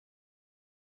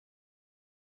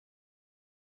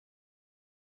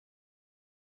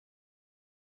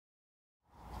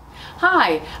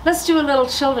Hi, let's do a little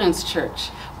children's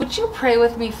church. Would you pray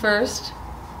with me first?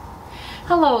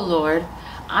 Hello, Lord.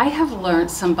 I have learned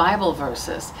some Bible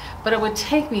verses, but it would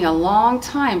take me a long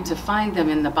time to find them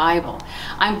in the Bible.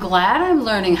 I'm glad I'm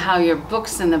learning how your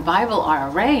books in the Bible are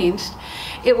arranged.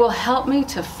 It will help me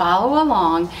to follow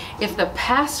along if the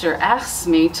pastor asks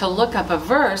me to look up a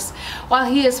verse while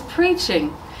he is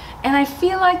preaching. And I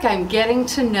feel like I'm getting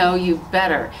to know you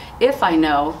better if I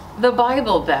know the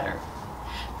Bible better.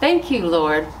 Thank you,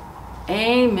 Lord.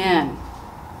 Amen.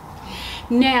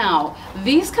 Now,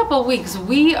 these couple weeks,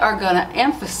 we are going to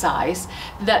emphasize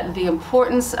that the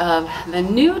importance of the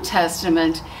New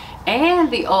Testament and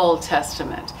the Old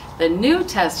Testament. The New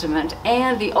Testament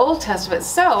and the Old Testament.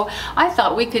 So I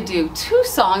thought we could do two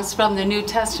songs from the New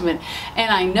Testament. And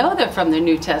I know they're from the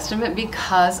New Testament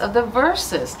because of the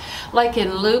verses. Like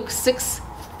in Luke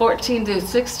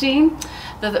 6:14-16,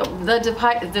 the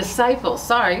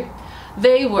disciples,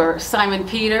 they were Simon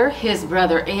Peter, his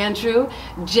brother Andrew,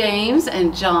 James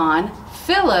and John,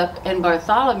 Philip and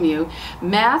Bartholomew,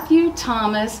 Matthew,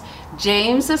 Thomas,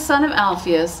 James the son of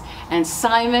Alphaeus, and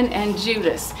Simon and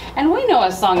Judas. And we know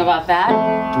a song about that.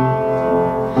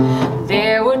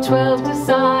 There were 12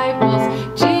 disciples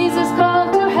Jesus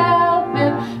called to help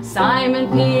him,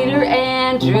 Simon, Peter,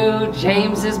 Andrew,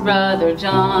 James his brother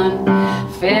John,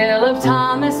 Philip,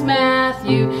 Thomas,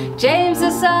 Matthew, James the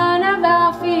son of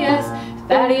Alphaeus,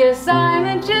 Thaddeus,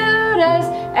 Simon, Judas,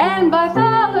 and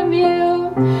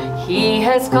Bartholomew. He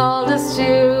has called us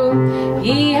to,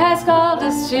 he has called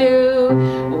us to,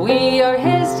 we are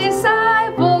his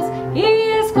disciples, he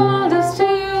has called us to,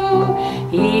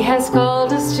 he has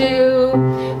called us to,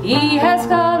 he has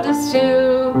called us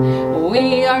to,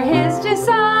 we are his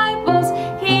disciples,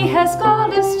 he has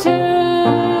called us to.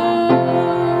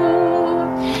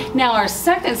 Now our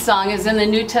second song is in the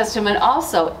New Testament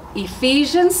also,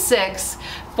 Ephesians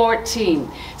 6:14.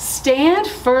 Stand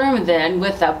firm then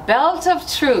with the belt of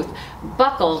truth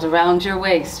buckled around your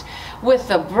waist, with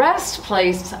the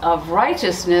breastplate of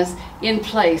righteousness in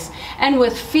place, and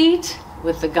with feet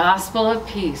with the gospel of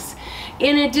peace.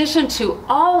 In addition to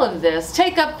all of this,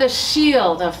 take up the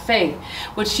shield of faith,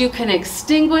 which you can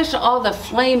extinguish all the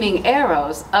flaming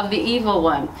arrows of the evil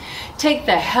one. Take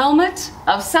the helmet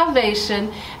of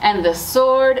salvation and the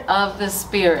sword of the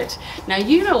Spirit. Now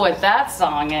you know what that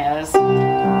song is.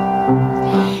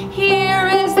 Here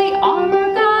is the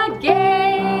armor God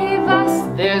gave us.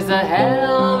 There's a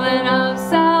helmet of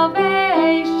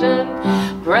salvation,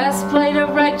 breastplate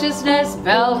of righteousness,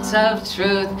 belt of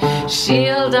truth,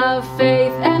 shield of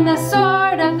faith, and the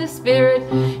sword of the Spirit,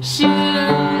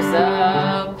 shoes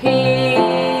of peace.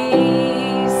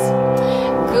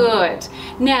 Good.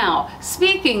 Now,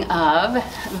 speaking of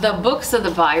the books of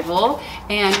the Bible,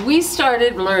 and we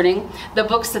started learning the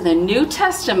books of the New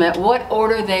Testament, what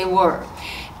order they were,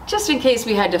 just in case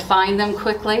we had to find them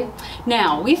quickly.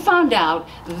 Now, we found out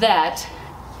that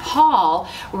Paul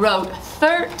wrote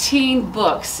 13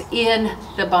 books in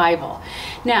the Bible.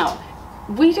 Now,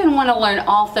 we didn't want to learn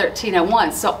all 13 at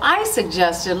once, so I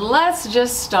suggested let's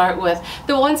just start with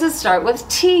the ones that start with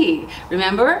T.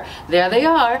 Remember, there they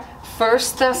are.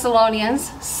 1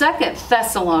 Thessalonians, 2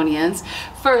 Thessalonians,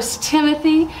 1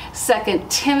 Timothy, 2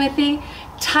 Timothy,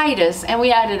 Titus, and we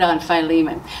added on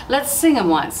Philemon. Let's sing them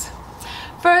once.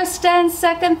 1 and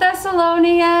 2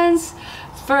 Thessalonians,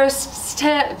 1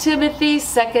 Timothy,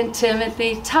 2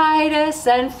 Timothy, Titus,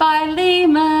 and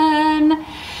Philemon.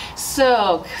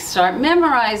 So start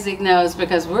memorizing those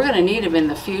because we're going to need them in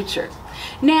the future.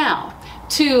 Now,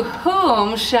 to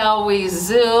whom shall we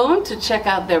Zoom to check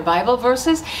out their Bible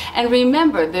verses? And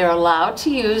remember, they're allowed to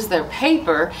use their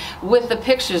paper with the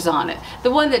pictures on it,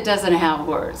 the one that doesn't have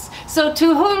words. So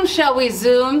to whom shall we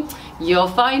Zoom? You'll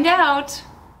find out.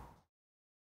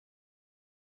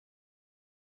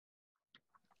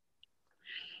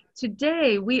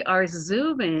 Today we are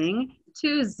Zooming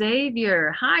to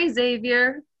Xavier. Hi,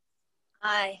 Xavier.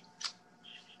 Hi.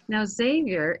 Now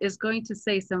Xavier is going to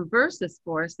say some verses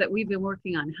for us that we've been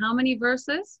working on. How many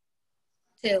verses?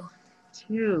 2.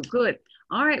 2. Good.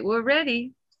 All right, we're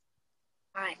ready.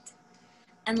 All right.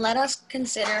 And let us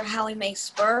consider how we may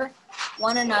spur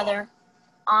one another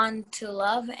on to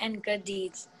love and good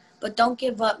deeds, but don't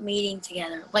give up meeting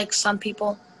together like some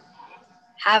people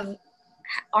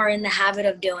are in the habit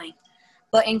of doing,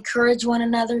 but encourage one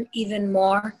another even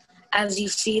more as you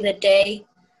see the day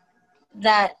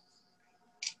that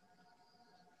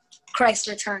Christ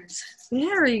returns.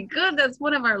 Very good. That's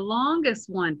one of our longest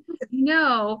ones. You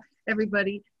know,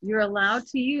 everybody, you're allowed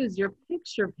to use your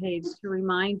picture page to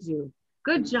remind you.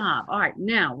 Good job. All right,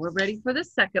 now we're ready for the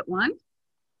second one.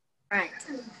 All right.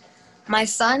 My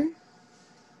son,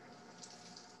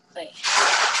 Wait.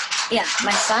 Yeah,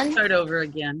 my son. Start over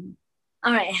again.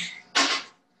 All right.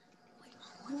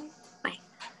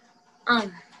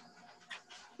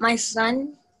 My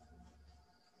son,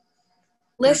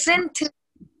 listen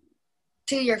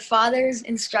to your father's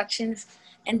instructions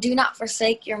and do not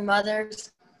forsake your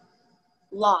mother's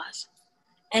laws,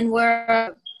 and wear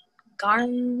a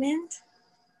garment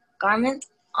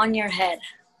on your head.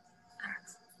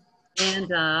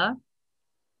 And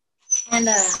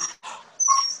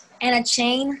a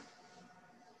chain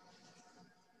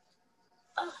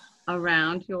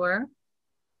around your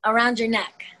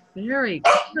neck. Very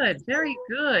good, very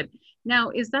good. Now,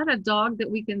 is that a dog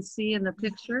that we can see in the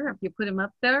picture if you put him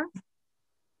up there?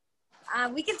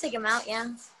 We can take him out,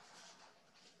 yeah.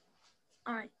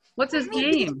 All right. What's his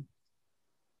name?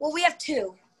 Well, we have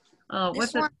two. Oh,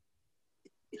 This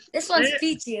one's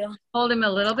Pichu. Hold him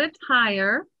a little bit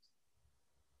higher.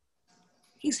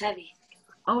 He's heavy.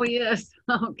 Oh, he is.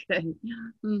 Okay.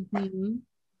 Mm-hmm.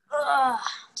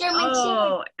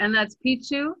 Oh, and that's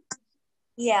Pichu?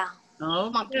 Yeah.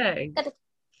 Okay.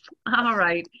 All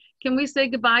right. Can we say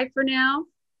goodbye for now?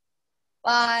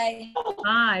 Bye.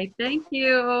 Bye. Thank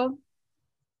you.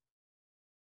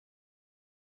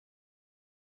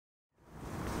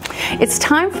 It's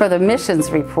time for the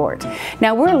missions report.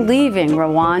 Now we're leaving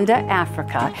Rwanda,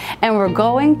 Africa, and we're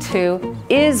going to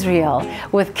Israel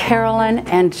with Carolyn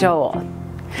and Joel.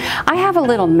 I have a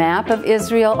little map of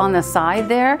Israel on the side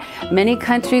there, many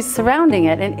countries surrounding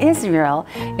it, and Israel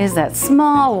is that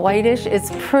small, whitish,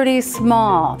 it's pretty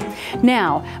small.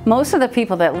 Now, most of the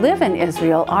people that live in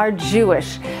Israel are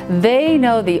Jewish. They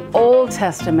know the Old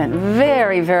Testament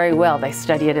very, very well. They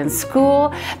study it in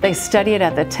school, they study it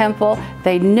at the temple,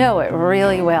 they know it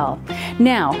really well.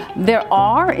 Now, there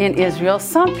are in Israel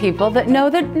some people that know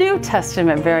the New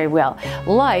Testament very well,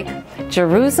 like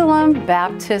Jerusalem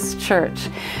Baptist Church.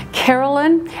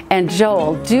 Carolyn and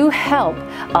Joel do help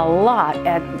a lot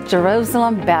at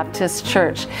Jerusalem Baptist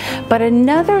Church. But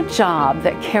another job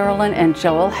that Carolyn and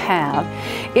Joel have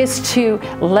is to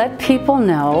let people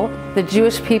know, the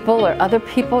Jewish people or other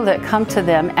people that come to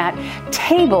them at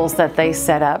tables that they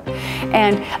set up,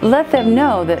 and let them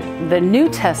know that the New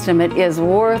Testament is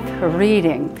worth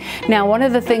reading. Now, one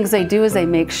of the things they do is they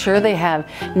make sure they have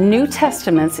New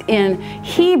Testaments in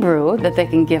Hebrew that they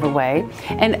can give away,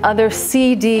 and other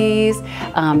CDs,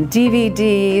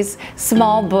 DVDs,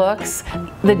 small books.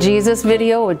 The Jesus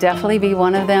video would definitely be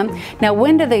one of them. Now,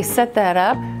 when do they set that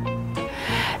up?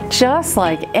 Just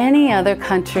like any other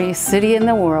country, city in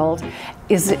the world,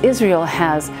 Israel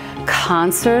has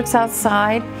concerts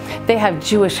outside. They have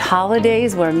Jewish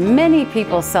holidays where many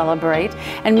people celebrate,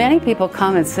 and many people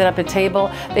come and sit up at a table.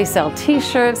 They sell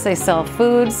t-shirts, they sell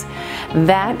foods.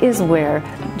 That is where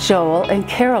Joel and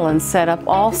Carolyn set up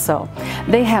also.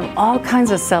 They have all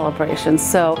kinds of celebrations,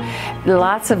 so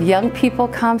lots of young people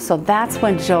come, so that's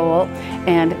when Joel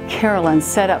and Carolyn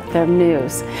set up their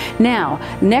news. Now,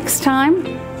 next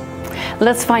time,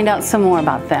 let's find out some more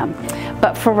about them.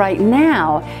 But for right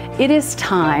now, it is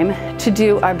time to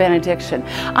do our benediction.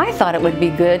 I thought it would be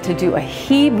good to do a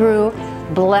Hebrew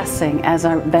blessing as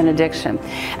our benediction.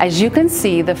 As you can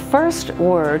see, the first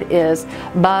word is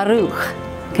Baruch.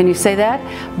 Can you say that?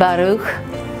 Baruch.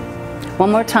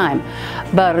 One more time.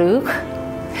 Baruch.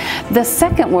 The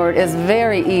second word is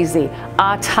very easy.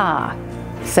 Atah.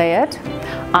 Say it.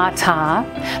 Atah.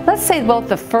 Let's say both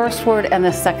the first word and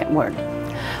the second word.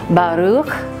 Baruch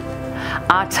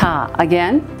Atah.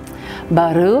 Again,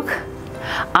 Baruch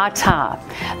Atah.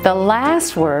 The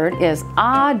last word is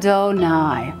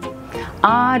Adonai.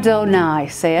 Adonai.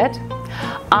 Say it.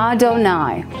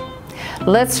 Adonai.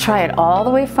 Let's try it all the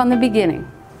way from the beginning.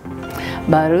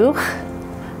 Baruch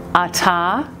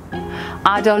Atah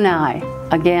Adonai.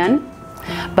 Again,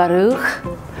 Baruch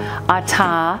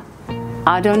Atah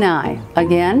Adonai.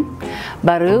 Again,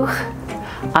 Baruch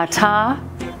Atah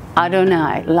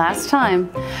Adonai. Last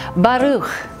time, Baruch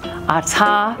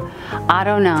Atah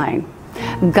Adonai.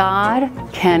 God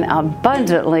can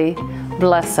abundantly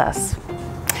bless us.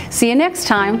 See you next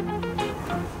time.